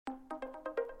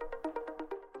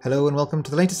Hello and welcome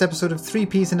to the latest episode of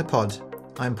 3Ps in a Pod.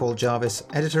 I'm Paul Jarvis,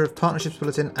 editor of Partnerships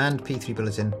Bulletin and P3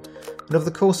 Bulletin. And over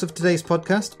the course of today's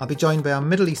podcast, I'll be joined by our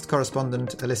Middle East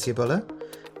correspondent Alicia Buller,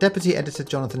 Deputy Editor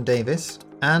Jonathan Davis,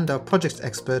 and our project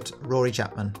expert Rory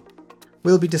Chapman.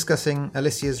 We'll be discussing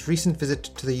Alicia's recent visit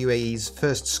to the UAE's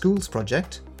First Schools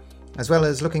project, as well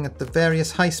as looking at the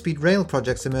various high-speed rail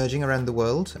projects emerging around the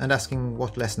world and asking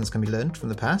what lessons can be learnt from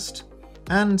the past.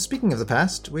 And speaking of the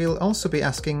past, we'll also be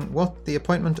asking what the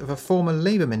appointment of a former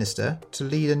Labour minister to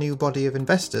lead a new body of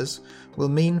investors will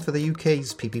mean for the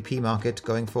UK's PPP market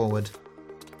going forward.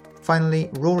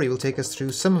 Finally, Rory will take us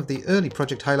through some of the early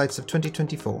project highlights of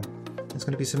 2024. There's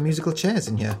going to be some musical chairs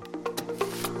in here.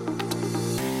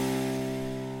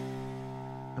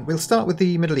 We'll start with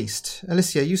the Middle East.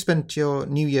 Alicia, you spent your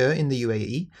new year in the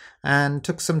UAE and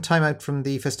took some time out from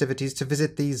the festivities to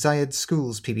visit the Zayed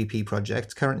Schools PPP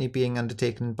project, currently being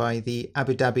undertaken by the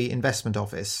Abu Dhabi Investment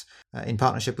Office in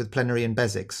partnership with Plenary and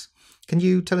Besix. Can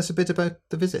you tell us a bit about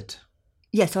the visit?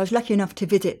 Yes, I was lucky enough to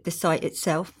visit the site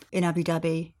itself in Abu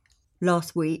Dhabi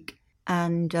last week.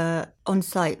 And on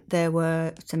site, there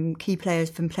were some key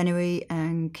players from Plenary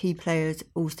and key players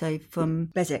also from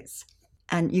Besix.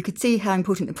 And you could see how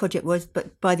important the project was,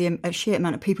 but by the sheer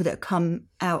amount of people that had come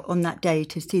out on that day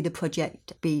to see the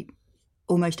project be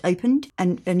almost opened.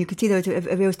 And you could see there was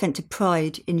a real sense of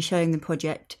pride in showing the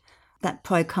project. That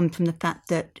pride comes from the fact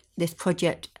that this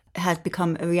project has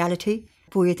become a reality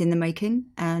 4 years in the making,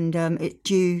 and it's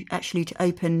due actually to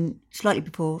open slightly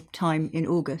before time in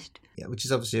August. Yeah, which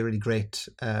is obviously a really great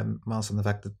milestone, the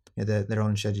fact that they're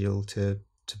on schedule to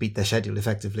beat their schedule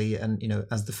effectively, and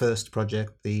as the first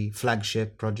project, the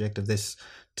flagship project of this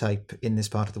type in this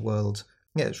part of the world.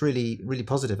 Yeah, it's really, really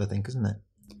positive, I think, isn't it?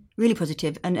 Really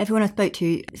positive, and everyone I spoke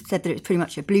to said that it's pretty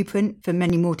much a blueprint for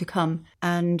many more to come.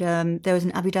 And there was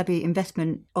an Abu Dhabi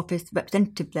Investment Office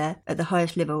representative there at the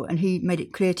highest level, and he made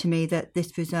it clear to me that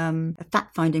this was a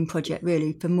fact-finding project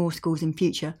really for more schools in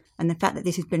future. And the fact that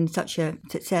this has been such a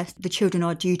success, the children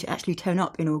are due to actually turn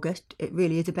up in August. It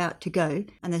really is about to go.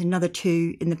 And there's another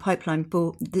 2 in the pipeline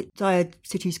for the Zayed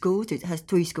City Schools. It has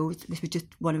 3 schools. This was just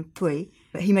one of 3.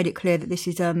 But he made it clear that this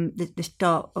is the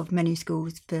start of many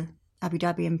schools for Abu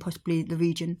Dhabi and possibly the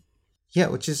region. Yeah,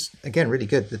 which is, again, really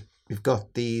good that we've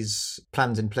got these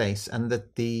plans in place, and that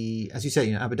as you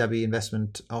say, Abu Dhabi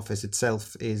Investment Office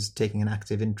itself is taking an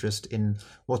active interest in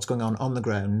what's going on the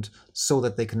ground, so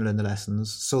that they can learn the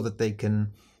lessons, so that they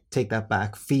can take that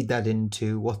back, feed that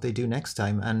into what they do next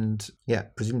time, and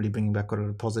presumably bringing back quite a lot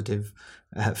of positive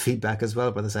feedback as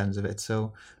well by the sounds of it.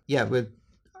 So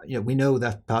we know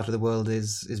that part of the world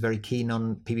is very keen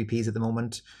on PPPs at the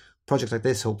moment. Projects like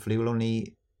this hopefully will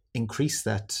only increase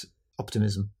that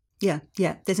optimism. Yeah.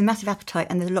 There's a massive appetite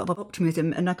and there's a lot of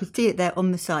optimism, and I could see it there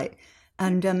on the site.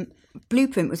 And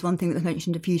blueprint was one thing that was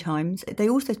mentioned a few times. They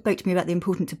also spoke to me about the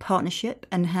importance of partnership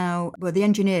and how, the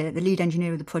lead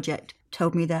engineer of the project,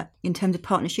 told me that in terms of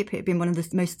partnership, it had been one of the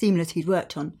most seamless he'd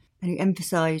worked on. And he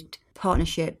emphasised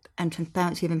partnership and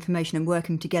transparency of information and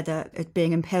working together as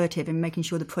being imperative in making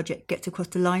sure the project gets across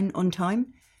the line on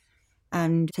time.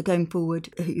 And so going forward,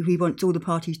 he wants all the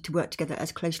parties to work together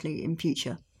as closely in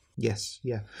future. Yes,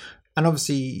 yeah. And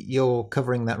obviously you're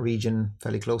covering that region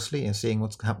fairly closely and seeing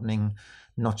what's happening,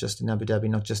 not just in Abu Dhabi,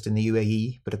 not just in the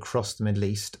UAE, but across the Middle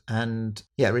East. And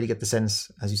really get the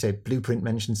sense, as you say, blueprint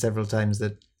mentioned several times,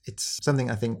 that it's something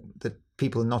I think that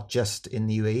people not just in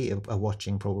the UAE are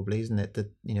watching probably, isn't it?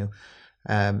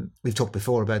 That, we've talked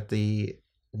before about the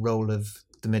role of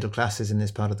the middle classes in this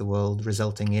part of the world,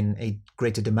 resulting in a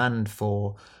greater demand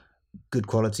for good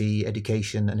quality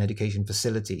education and education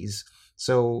facilities.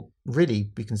 So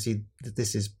really, we can see that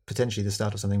this is potentially the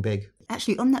start of something big.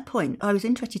 Actually, on that point, I was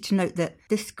interested to note that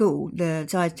this school, the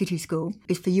Zayed City School,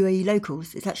 is for UAE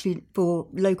locals. It's actually for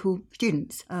local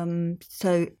students.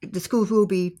 So the schools will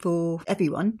be for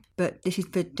everyone, but this is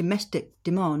for domestic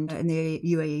demand in the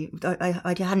UAE.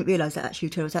 I hadn't realised that actually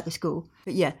until I was at the school.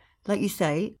 But yeah, like you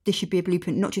say, this should be a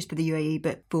blueprint not just for the UAE,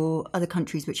 but for other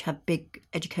countries which have big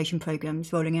education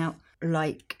programmes rolling out,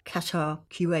 like Qatar,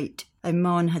 Kuwait.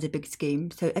 Oman has a big scheme,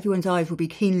 so everyone's eyes will be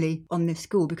keenly on this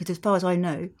school because, as far as I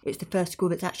know, it's the first school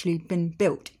that's actually been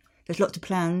built. There's lots of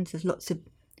plans, there's lots of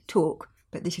talk,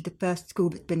 but this is the first school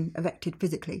that's been erected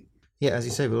physically. Yeah, as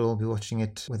you say, we'll all be watching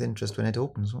it with interest when it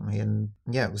opens, won't we? And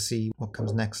we'll see what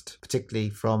comes next, particularly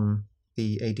from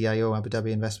the ADIO, Abu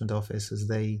Dhabi Investment Office, as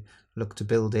they look to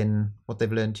build in what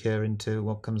they've learned here into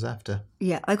what comes after.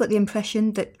 Yeah, I got the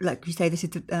impression that, like you say, this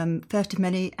is the first of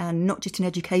many, and not just in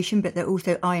education, but they're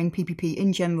also eyeing PPP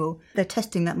in general. They're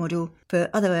testing that model for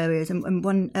other areas, and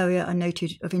one area I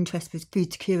noted of interest was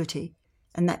food security.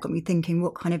 And that got me thinking,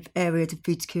 what kind of areas of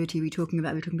food security are we talking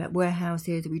about? Are we talking about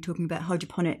warehouses? Are we talking about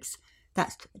hydroponics?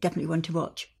 That's definitely one to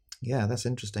watch. Yeah, that's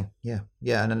interesting. Yeah,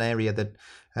 and an area that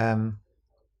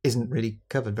isn't really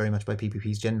covered very much by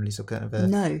PPPs generally, so kind of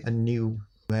a new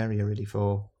area really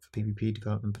for PPP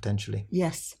development potentially.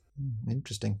 Yes.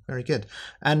 Interesting. Very good.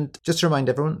 And just to remind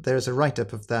everyone, there's a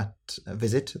write-up of that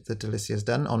visit that Alicia has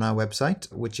done on our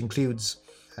website, which includes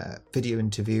a video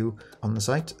interview on the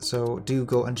site. So do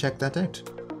go and check that out.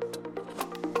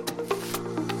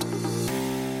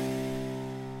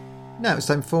 Now it's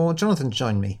time for Jonathan to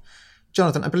join me.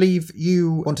 Jonathan, I believe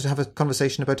you wanted to have a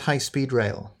conversation about high-speed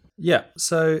rail. Yeah,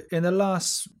 so in the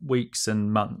last weeks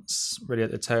and months, really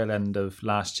at the tail end of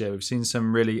last year, we've seen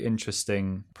some really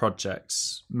interesting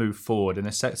projects move forward in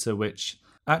a sector which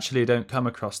actually don't come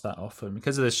across that often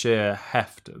because of the sheer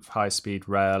heft of high-speed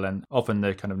rail and often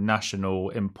the kind of national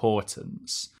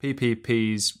importance.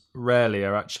 PPPs rarely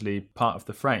are actually part of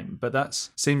the frame, but that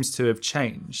seems to have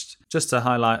changed. Just to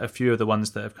highlight a few of the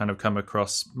ones that have kind of come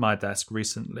across my desk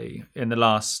recently, in the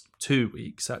last 2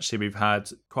 weeks, actually, we've had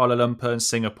Kuala Lumpur and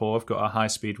Singapore have got a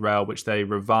high-speed rail, which they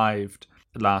revived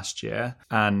last year,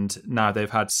 and now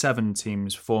they've had 7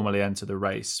 teams formally enter the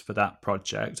race for that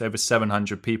project. Over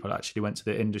 700 people actually went to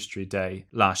the industry day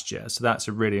last year, so that's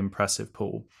a really impressive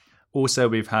pool. Also,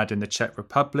 we've had in the Czech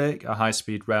Republic a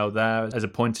high-speed rail there as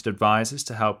appointed advisors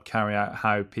to help carry out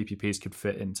how PPPs could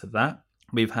fit into that.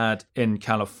 We've had in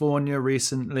California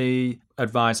recently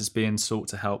advisors being sought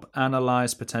to help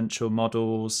analyse potential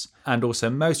models. And also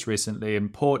most recently in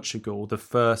Portugal, the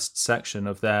first section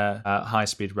of their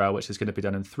high-speed rail, which is going to be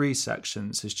done in 3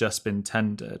 sections, has just been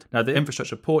tendered. Now, the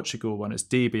Infrastructure Portugal one is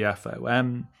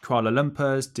DBFOM, Kuala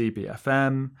Lumpur's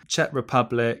DBFM, Czech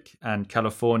Republic and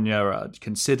California are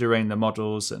considering the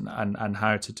models and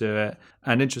how to do it.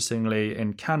 And interestingly,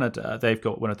 in Canada, they've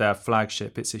got one of their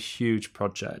flagship. It's a huge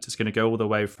project. It's going to go all the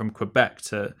way from Quebec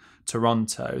to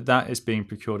Toronto. That is being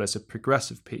procured as a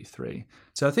progressive P3.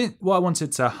 So I think what I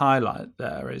wanted to highlight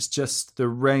there is just the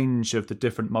range of the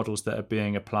different models that are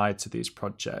being applied to these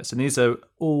projects. And these are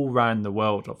all around the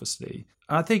world, obviously.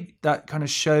 And I think that kind of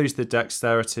shows the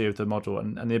dexterity of the model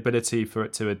and the ability for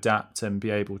it to adapt and be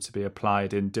able to be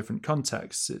applied in different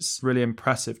contexts. It's really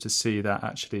impressive to see that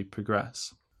actually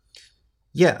progress.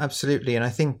 Yeah, absolutely. And I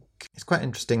think it's quite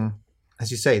interesting,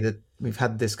 as you say, that we've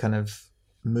had this kind of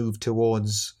move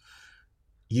towards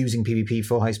using PPP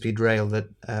for high-speed rail that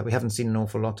we haven't seen an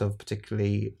awful lot of,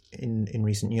 particularly in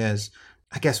recent years.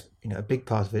 I guess a big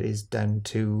part of it is down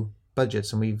to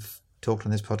budgets, and we've talked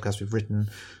on this podcast, we've written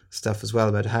stuff as well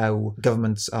about how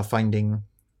governments are finding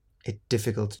it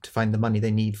difficult to find the money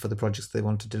they need for the projects they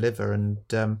want to deliver, and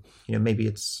maybe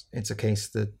it's a case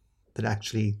that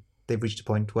actually they've reached a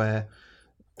point where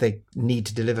they need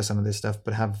to deliver some of this stuff,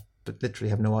 but literally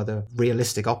have no other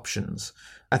realistic options.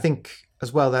 I think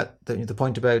as well that the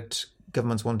point about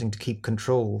governments wanting to keep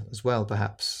control as well,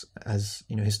 perhaps, has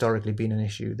historically been an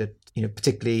issue that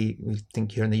particularly we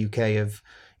think here in the UK of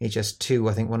HS2.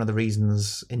 I think one of the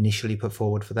reasons initially put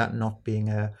forward for that not being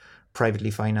a privately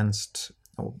financed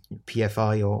or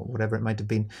PFI or whatever it might have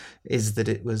been is that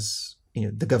it was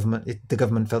the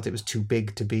government felt it was too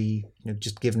big to be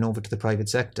just given over to the private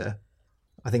sector.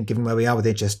 I think given where we are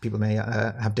with HS, people may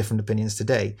have different opinions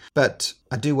today. But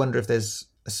I do wonder if there's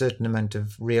a certain amount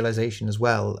of realisation as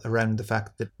well around the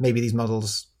fact that maybe these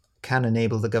models can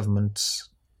enable the governments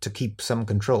to keep some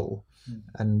control,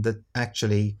 and that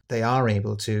actually they are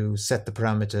able to set the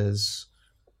parameters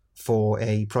for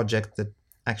a project that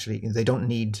actually they don't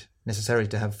need necessarily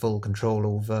to have full control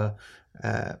over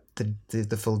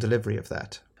the full delivery of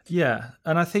that. Yeah,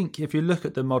 and I think if you look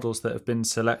at the models that have been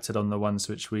selected on the ones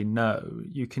which we know,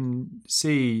 you can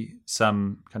see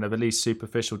some kind of at least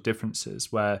superficial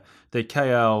differences where the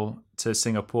KL to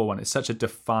Singapore one is such a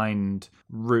defined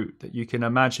route that you can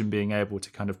imagine being able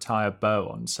to kind of tie a bow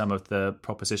on some of the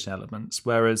proposition elements.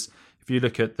 Whereas if you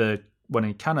look at the one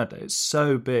in Canada, it's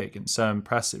so big and so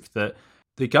impressive that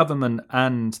the government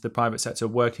and the private sector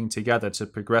working together to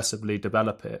progressively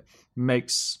develop it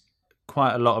makes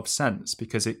quite a lot of sense,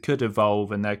 because it could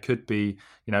evolve and there could be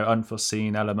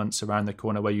unforeseen elements around the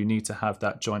corner where you need to have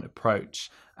that joint approach.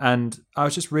 And I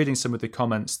was just reading some of the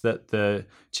comments that the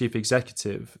chief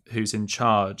executive who's in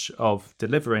charge of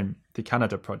delivering the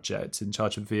Canada project, in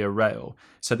charge of Via Rail,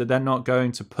 said that they're not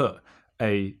going to put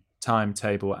a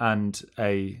timetable and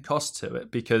a cost to it,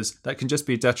 because that can just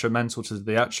be detrimental to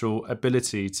the actual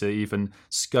ability to even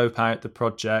scope out the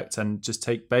project and just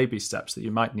take baby steps that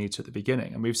you might need to at the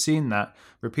beginning. And we've seen that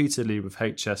repeatedly with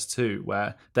HS2,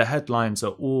 where the headlines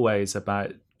are always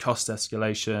about cost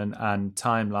escalation and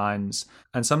timelines,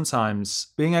 and sometimes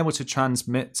being able to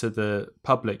transmit to the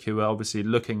public who are obviously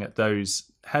looking at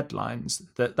those headlines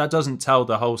that doesn't tell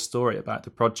the whole story about the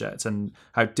project and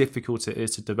how difficult it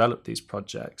is to develop these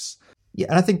projects. Yeah,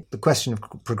 and I think the question of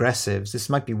progressives, this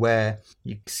might be where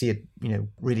you see it,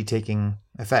 really taking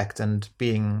effect and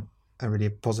being a really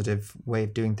positive way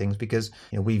of doing things, because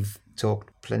we've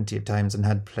talked plenty of times and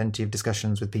had plenty of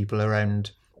discussions with people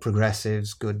around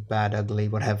progressives, good, bad, ugly,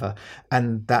 whatever,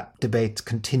 and that debate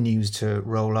continues to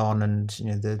roll on.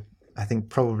 And I think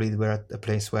probably we're at a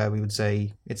place where we would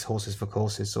say it's horses for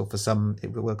courses. So for some it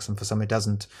works and for some it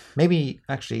doesn't. Maybe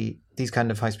actually these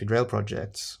kind of high-speed rail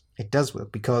projects, it does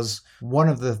work, because one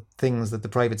of the things that the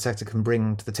private sector can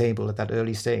bring to the table at that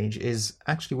early stage is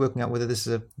actually working out whether this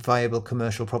is a viable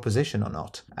commercial proposition or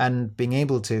not. And being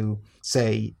able to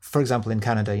say, for example, in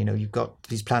Canada, you've got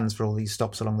these plans for all these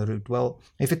stops along the route. Well,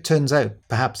 if it turns out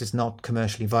perhaps it's not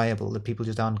commercially viable, that people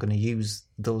just aren't going to use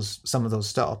some of those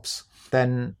stops,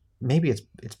 then maybe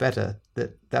it's better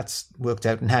that that's worked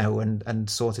out now and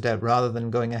sorted out, rather than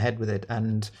going ahead with it.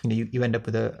 And you end up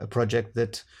with a project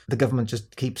that the government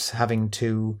just keeps having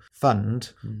to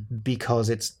fund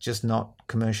because it's just not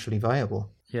commercially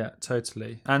viable. Yeah,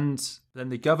 totally. And then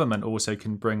the government also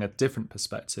can bring a different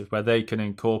perspective where they can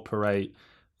incorporate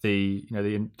the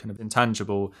kind of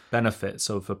intangible benefits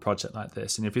of a project like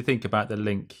this. And if you think about the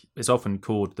link, it's often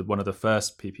called one of the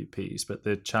first PPPs, but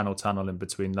the Channel Tunnel in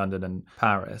between London and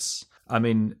Paris. I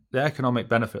mean, the economic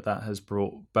benefit that has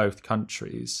brought both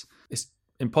countries is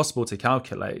impossible to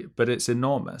calculate, but it's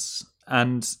enormous.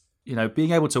 And,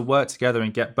 being able to work together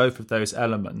and get both of those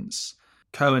elements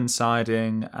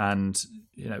coinciding and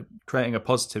creating a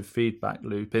positive feedback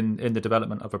loop in the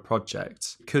development of a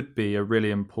project could be a really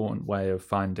important way of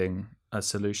finding a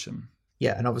solution.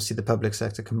 Yeah, and obviously the public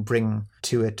sector can bring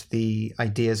to it the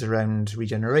ideas around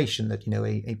regeneration that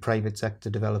a private sector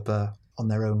developer on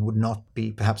their own would not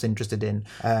be perhaps interested in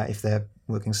if they're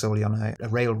working solely on a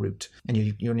rail route. And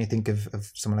you only think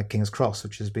of someone like King's Cross,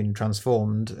 which has been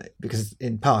transformed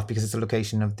in part because it's the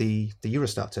location of the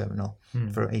Eurostar terminal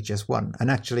for HS1.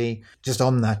 And actually, just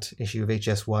on that issue of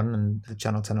HS1 and the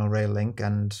Channel Tunnel rail link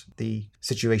and the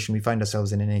situation we find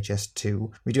ourselves in HS2,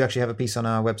 we do actually have a piece on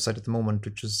our website at the moment,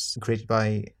 which was created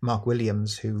by Mark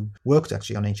Williams, who worked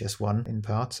actually on HS1 in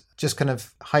part, just kind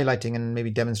of highlighting and maybe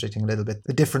demonstrating a little bit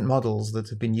the different models that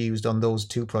have been used on those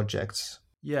two projects.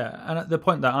 Yeah, and the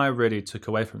point that I really took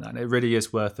away from that, and it really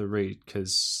is worth a read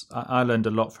because I learned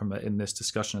a lot from it in this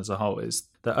discussion as a whole, is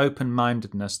that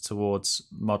open-mindedness towards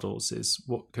models is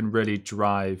what can really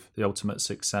drive the ultimate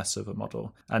success of a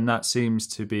model. And that seems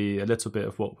to be a little bit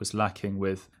of what was lacking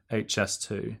with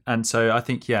HS2. And so I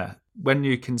think, when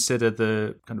you consider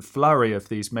the kind of flurry of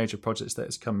these major projects that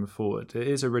is coming forward, it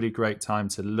is a really great time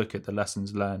to look at the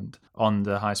lessons learned on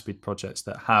the high-speed projects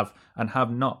that have and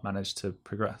have not managed to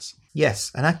progress.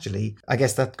 Yes, and actually, I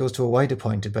guess that goes to a wider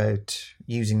point about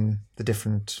using the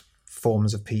different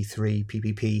forms of P3,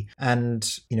 PPP.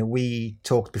 And, we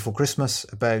talked before Christmas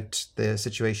about the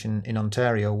situation in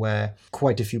Ontario where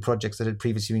quite a few projects that had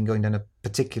previously been going down a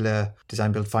particular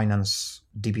design, build, finance,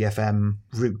 DBFM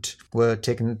route were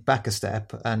taken back a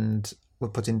step and were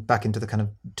put back into the kind of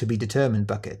to be determined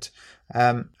bucket.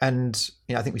 And,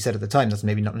 I think we said at the time that's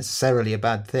maybe not necessarily a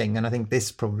bad thing. And I think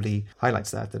this probably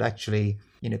highlights that actually,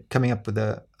 coming up with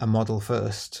a model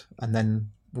first and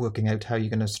then working out how you're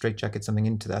going to straitjacket something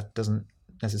into that doesn't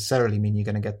necessarily mean you're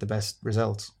going to get the best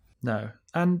results. No.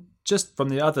 And just from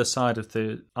the other side of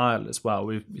the aisle as well,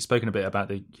 we've spoken a bit about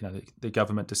the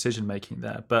government decision making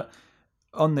there, but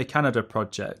on the Canada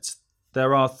project,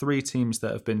 there are 3 teams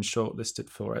that have been shortlisted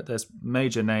for it. There's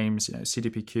major names,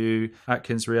 CDPQ,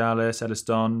 Atkins Realis,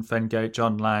 Ellis-Don, Fengate,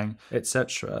 John Lang,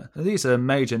 etc. These are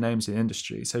major names in the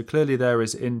industry, so clearly there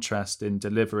is interest in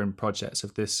delivering projects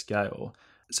of this scale.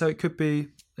 So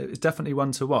it's definitely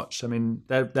one to watch. I mean,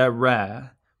 they're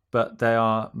rare, but they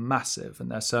are massive and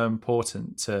they're so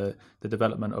important to the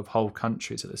development of whole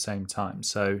countries at the same time.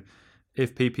 So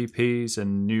if PPPs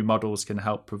and new models can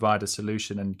help provide a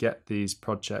solution and get these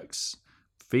projects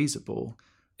feasible,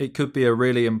 it could be a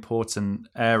really important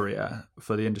area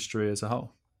for the industry as a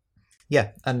whole.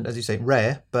 Yeah, and as you say,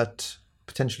 rare, but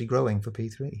potentially growing for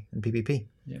P3 and PPP,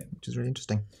 which is really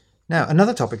interesting. Now,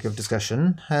 another topic of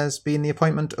discussion has been the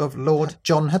appointment of Lord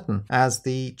John Hutton as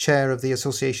the chair of the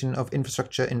Association of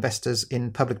Infrastructure Investors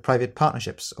in Public-Private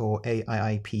Partnerships, or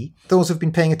AIIP. Those who've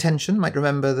been paying attention might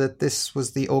remember that this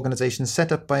was the organisation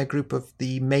set up by a group of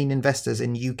the main investors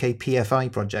in UK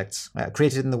PFI projects,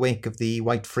 created in the wake of the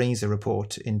White Fraser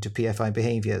report into PFI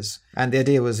behaviours. And the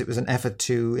idea was it was an effort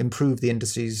to improve the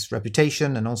industry's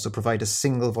reputation and also provide a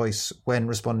single voice when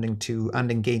responding to and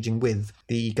engaging with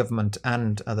the government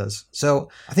and others. So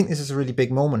I think this is a really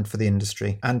big moment for the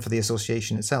industry and for the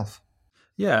association itself.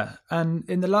 Yeah, and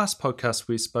in the last podcast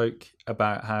we spoke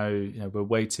about how we're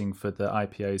waiting for the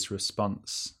IPO's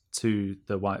response to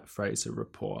the White Fraser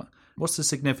report. What's the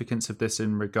significance of this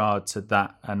in regard to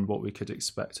that and what we could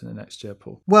expect in the next year,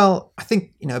 Paul? Well, I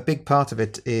think a big part of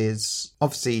it is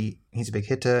obviously he's a big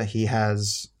hitter. He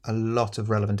has a lot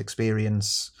of relevant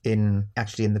experience in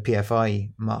the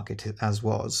PFI market, as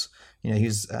was. He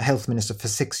was a health minister for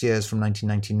 6 years from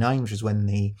 1999, which is when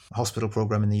the hospital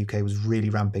programme in the UK was really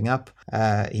ramping up.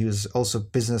 He was also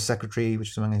business secretary,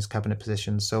 which is among his cabinet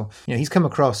positions. So, he's come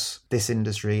across this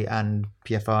industry and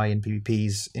PFI and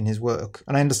PPPs in his work.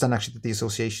 And I understand actually that the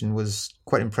association was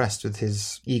quite impressed with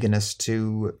his eagerness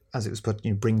to, as it was put,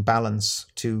 bring balance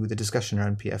to the discussion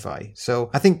around PFI.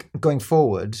 So I think going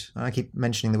forward, and I keep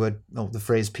mentioning the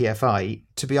phrase PFI,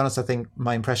 to be honest, I think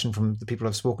my impression from the people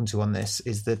I've spoken to on this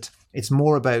is that it's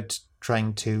more about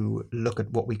trying to look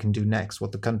at what we can do next,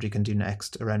 what the country can do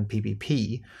next around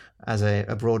PPP as a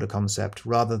broader concept,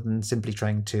 rather than simply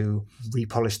trying to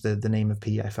repolish the name of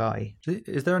PFI.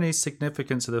 Is there any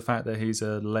significance to the fact that he's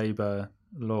a Labour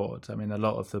Lord? I mean, a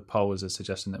lot of the polls are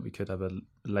suggesting that we could have a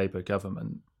Labour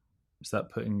government. Is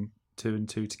that putting 2 and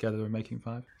 2 together and making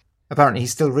 5? Apparently,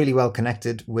 he's still really well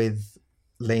connected with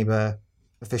Labour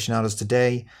aficionados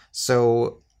today,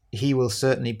 so he will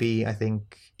certainly be, I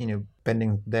think,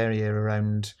 bending their ear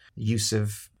around use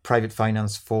of private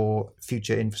finance for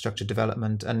future infrastructure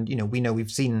development. And,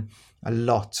 we've seen a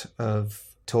lot of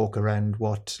talk around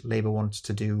what Labour wants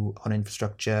to do on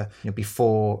infrastructure.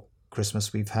 Before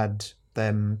Christmas, we've had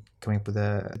them coming up with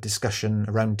a discussion,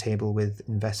 a roundtable with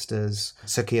investors.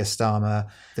 Sir Keir Starmer,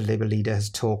 the Labour leader, has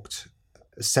talked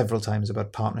several times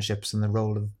about partnerships and the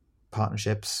role of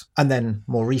partnerships. And then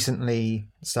more recently,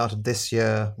 started this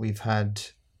year, we've had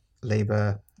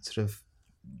Labour sort of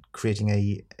creating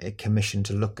a commission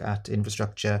to look at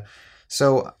infrastructure.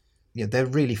 So they're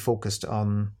really focused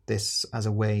on this as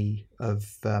a way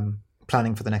of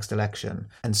planning for the next election.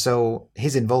 And so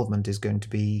his involvement is going to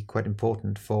be quite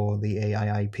important for the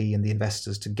AIIP and the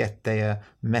investors to get their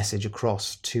message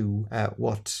across to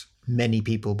what many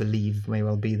people believe may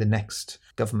well be the next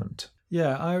government.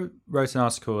 Yeah, I wrote an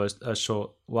article a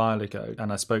short while ago,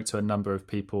 and I spoke to a number of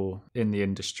people in the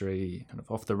industry, kind of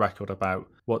off the record, about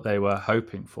what they were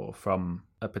hoping for from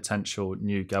a potential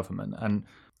new government. And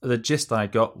the gist I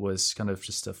got was kind of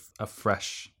just a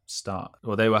fresh start,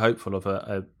 or they were hopeful of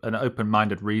an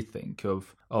open-minded rethink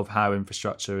of how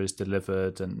infrastructure is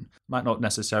delivered, and might not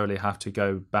necessarily have to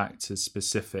go back to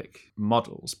specific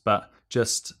models, but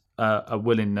just a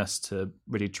willingness to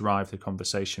really drive the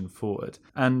conversation forward.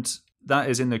 And that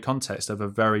is in the context of a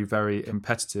very, very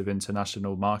competitive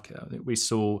international market. I think we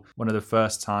saw one of the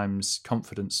first times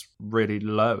confidence really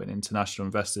low in international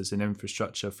investors in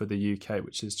infrastructure for the UK,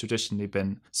 which has traditionally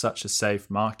been such a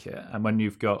safe market. And when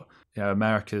you've got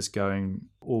America's going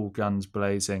all guns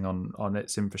blazing on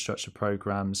its infrastructure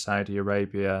program, Saudi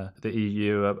Arabia, the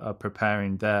EU are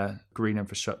preparing their green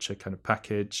infrastructure kind of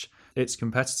package, it's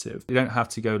competitive. You don't have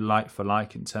to go like for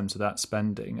like in terms of that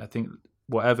spending. I think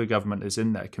whatever government is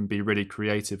in there can be really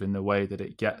creative in the way that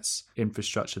it gets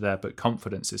infrastructure there, but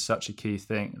confidence is such a key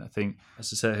thing. And I think,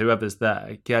 as I said, whoever's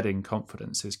there, getting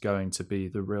confidence is going to be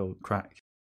the real crack.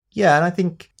 Yeah, and I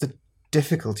think the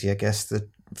difficulty, I guess, that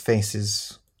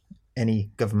faces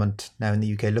any government now in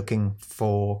the UK looking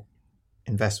for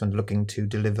investment, looking to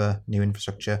deliver new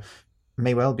infrastructure,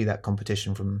 may well be that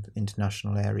competition from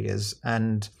international areas.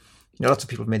 And lots of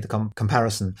people have made the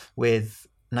comparison with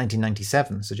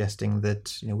 1997, suggesting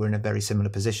that we're in a very similar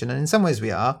position, and in some ways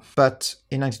we are. But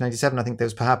in 1997, I think there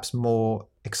was perhaps more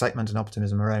excitement and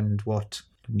optimism around what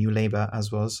New Labour, as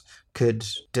was, could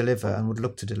deliver and would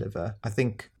look to deliver. I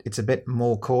think it's a bit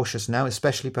more cautious now,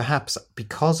 especially perhaps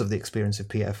because of the experience of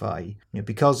PFI.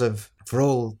 Because of, for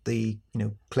all the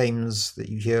claims that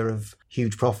you hear of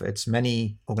huge profits,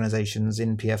 many organisations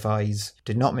in PFIs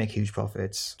did not make huge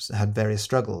profits, had various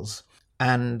struggles,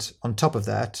 and on top of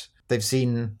that, they've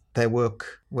seen their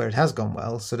work, where it has gone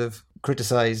well, sort of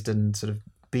criticised and sort of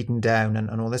beaten down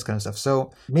and all this kind of stuff.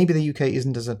 So maybe the UK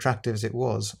isn't as attractive as it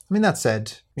was. I mean, that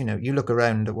said, you look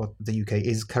around at what the UK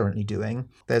is currently doing.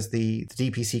 There's the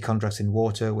DPC contracts in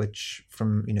water, which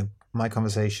from, my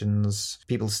conversations,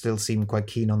 people still seem quite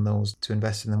keen on those to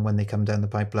invest in them when they come down the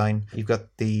pipeline. You've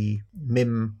got the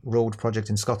MIM road project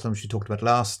in Scotland, which we talked about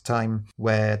last time,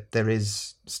 where there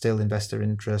is still investor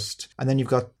interest. And then you've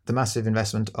got the massive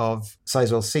investment of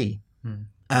Sizewell C.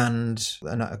 And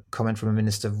a comment from a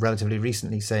minister relatively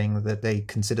recently saying that they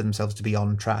consider themselves to be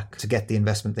on track to get the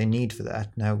investment they need for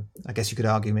that. Now, I guess you could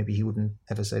argue maybe he wouldn't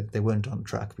ever say they weren't on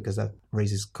track, because that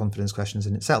raises confidence questions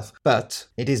in itself. But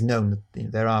it is known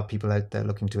that there are people out there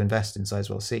looking to invest in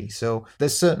Sizewell C. So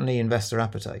there's certainly investor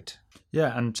appetite.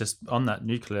 Yeah, and just on that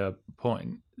nuclear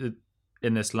point,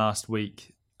 in this last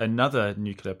week, another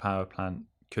nuclear power plant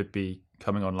could be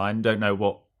coming online. Don't know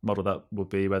what model that will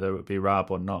be, whether it would be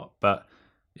RAB or not, but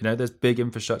there's big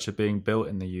infrastructure being built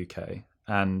in the UK,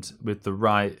 and with the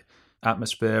right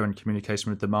atmosphere and communication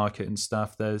with the market and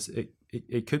stuff,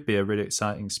 it could be a really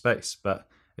exciting space, but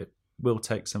it will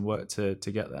take some work to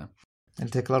get there. It'll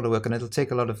take a lot of work, and it'll take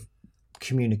a lot of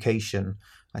communication.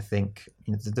 I think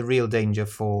the real danger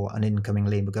for an incoming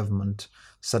Labour government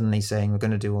suddenly saying we're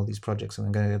going to do all these projects and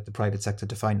we're going to get the private sector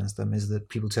to finance them is that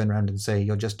people turn around and say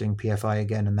you're just doing PFI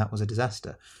again and that was a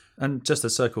disaster. And just to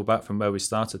circle back from where we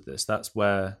started this, that's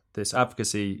where this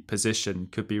advocacy position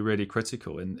could be really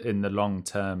critical in the long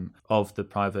term of the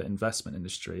private investment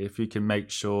industry. If you can make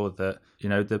sure that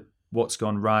what's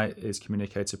gone right is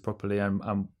communicated properly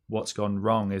and what's gone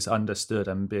wrong is understood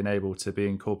and being able to be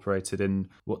incorporated in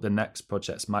what the next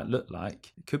projects might look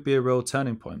like, it could be a real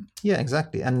turning point. Yeah,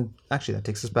 exactly. And actually that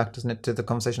takes us back, doesn't it, to the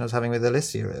conversation I was having with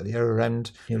Alicia earlier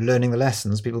around learning the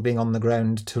lessons, people being on the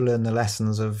ground to learn the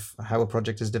lessons of how a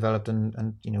project is developed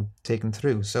and taken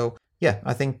through. So yeah,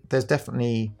 I think there's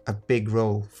definitely a big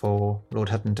role for Lord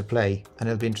Hutton to play, and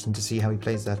it'll be interesting to see how he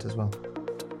plays that as well.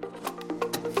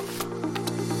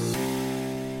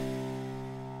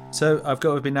 So I've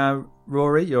got with me now,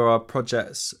 Rory, you're our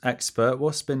projects expert.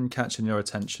 What's been catching your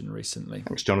attention recently?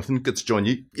 Thanks, Jonathan. Good to join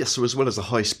you. Yes, so as well as the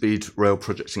high-speed rail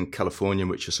projects in California,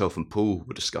 which yourself and Paul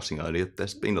were discussing earlier,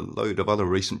 there's been a load of other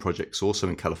recent projects also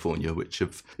in California, which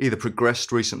have either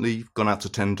progressed recently, gone out to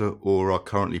tender, or are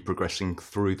currently progressing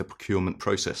through the procurement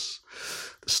process.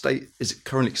 The state is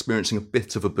currently experiencing a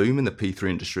bit of a boom in the P3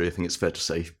 industry, I think it's fair to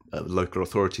say. Local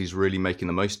authorities really making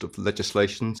the most of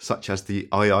legislation such as the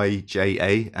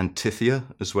IIJA and TIFIA,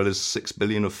 as well as $6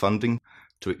 billion of funding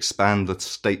to expand the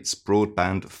state's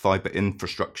broadband fibre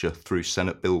infrastructure through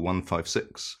Senate Bill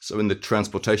 156. So in the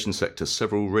transportation sector,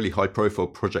 several really high-profile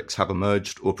projects have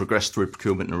emerged or progressed through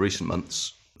procurement in recent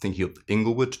months. Thinking of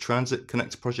Inglewood Transit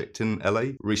Connect project in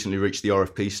LA, recently reached the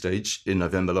RFP stage in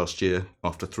November last year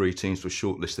after 3 teams were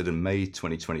shortlisted in May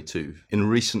 2022. In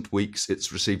recent weeks,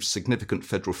 it's received significant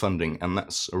federal funding, and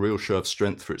that's a real show of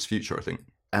strength for its future, I think.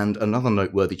 And another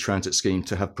noteworthy transit scheme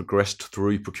to have progressed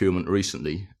through procurement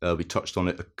recently, we touched on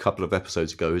it a couple of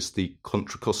episodes ago, is the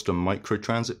Contra Costa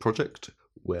Microtransit project,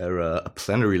 where a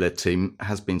plenary-led team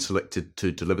has been selected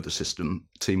to deliver the system.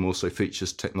 The team also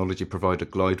features technology provider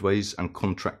Glideways and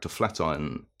contractor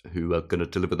Flatiron, who are going to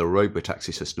deliver the roadway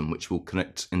taxi system, which will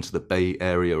connect into the Bay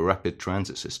Area Rapid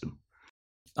Transit System.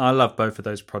 I love both of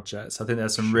those projects. I think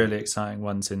there's some really exciting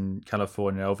ones in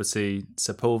California. Obviously,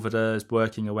 Sepulveda is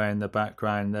working away in the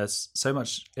background. There's so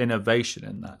much innovation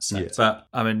in that sector. Yeah. But,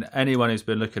 I mean, anyone who's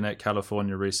been looking at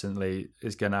California recently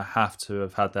is going to have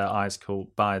had their eyes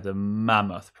caught by the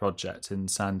Mammoth project in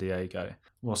San Diego.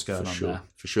 What's going on there?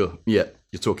 For sure. Yeah,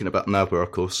 you're talking about NAWA, of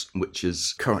course, which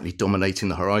is currently dominating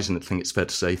the horizon, I think it's fair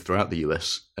to say, throughout the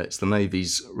US. It's the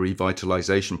Navy's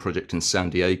revitalization project in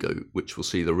San Diego, which will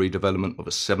see the redevelopment of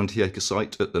a 70-acre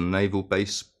site at the Naval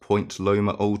Base Point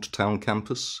Loma Old Town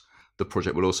campus. The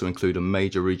project will also include a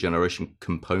major regeneration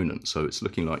component, so it's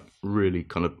looking like really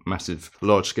kind of massive,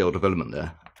 large-scale development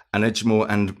there. An Edgemoor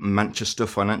and Manchester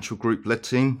Financial Group-led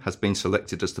team has been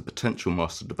selected as the potential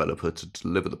master developer to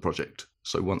deliver the project.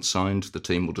 So once signed, the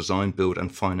team will design, build and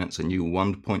finance a new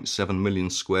 1.7 million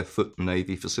square foot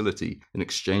Navy facility in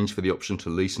exchange for the option to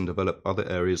lease and develop other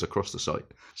areas across the site.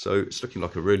 So it's looking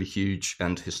like a really huge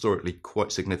and historically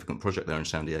quite significant project there in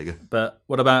San Diego. But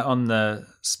what about on the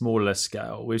smaller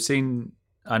scale? We've seen,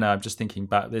 I know, I'm just thinking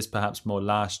back, this perhaps more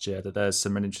last year, that there's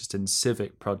some interesting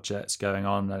civic projects going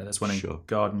on. There's one in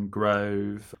Garden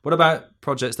Grove. What about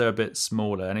projects that are a bit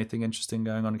smaller? Anything interesting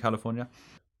going on in California?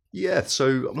 Yeah,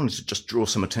 so I wanted to just draw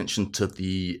some attention to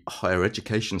the higher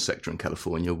education sector in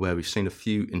California, where we've seen a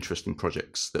few interesting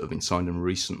projects that have been signed in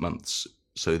recent months.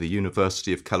 So the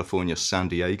University of California, San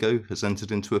Diego has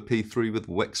entered into a P3 with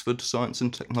Wexford Science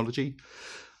and Technology.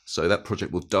 So that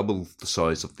project will double the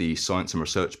size of the Science and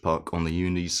Research Park on the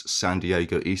uni's San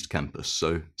Diego East campus,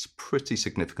 so it's a pretty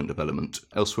significant development.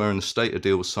 Elsewhere in the state, a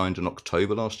deal was signed in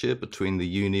October last year between the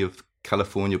Uni of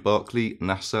California, Berkeley,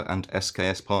 NASA and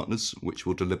SKS partners, which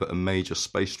will deliver a major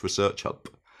space research hub.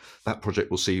 That project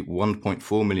will see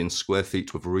 1.4 million square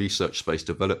feet of research space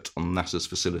developed on NASA's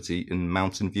facility in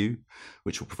Mountain View,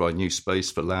 which will provide new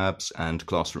space for labs and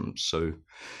classrooms. So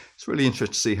it's really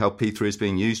interesting to see how P3 is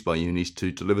being used by unis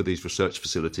to deliver these research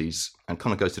facilities, and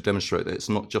kind of goes to demonstrate that it's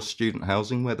not just student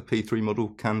housing where the P3 model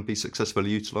can be successfully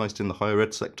utilised in the higher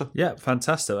ed sector. Yeah,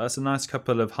 fantastic. That's a nice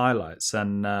couple of highlights.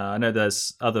 And I know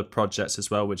there's other projects as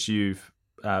well which you've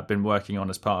been working on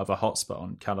as part of a hotspot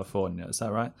on California. Is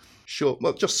that right? Sure.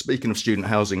 Well, just speaking of student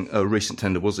housing, a recent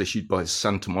tender was issued by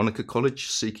Santa Monica College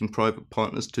seeking private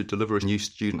partners to deliver a new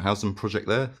student housing project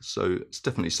there. So it's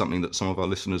definitely something that some of our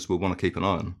listeners will want to keep an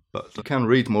eye on. But you can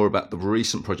read more about the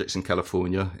recent projects in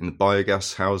California in the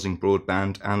biogas, housing,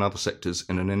 broadband and other sectors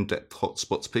in an in-depth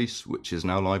hotspots piece, which is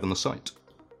now live on the site.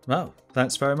 Well,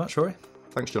 thanks very much, Rory.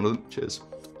 Thanks, Jonathan. Cheers.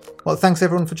 Well, thanks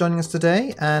everyone for joining us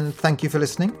today, and thank you for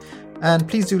listening. And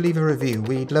please do leave a review.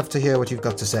 We'd love to hear what you've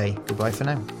got to say. Goodbye for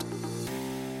now.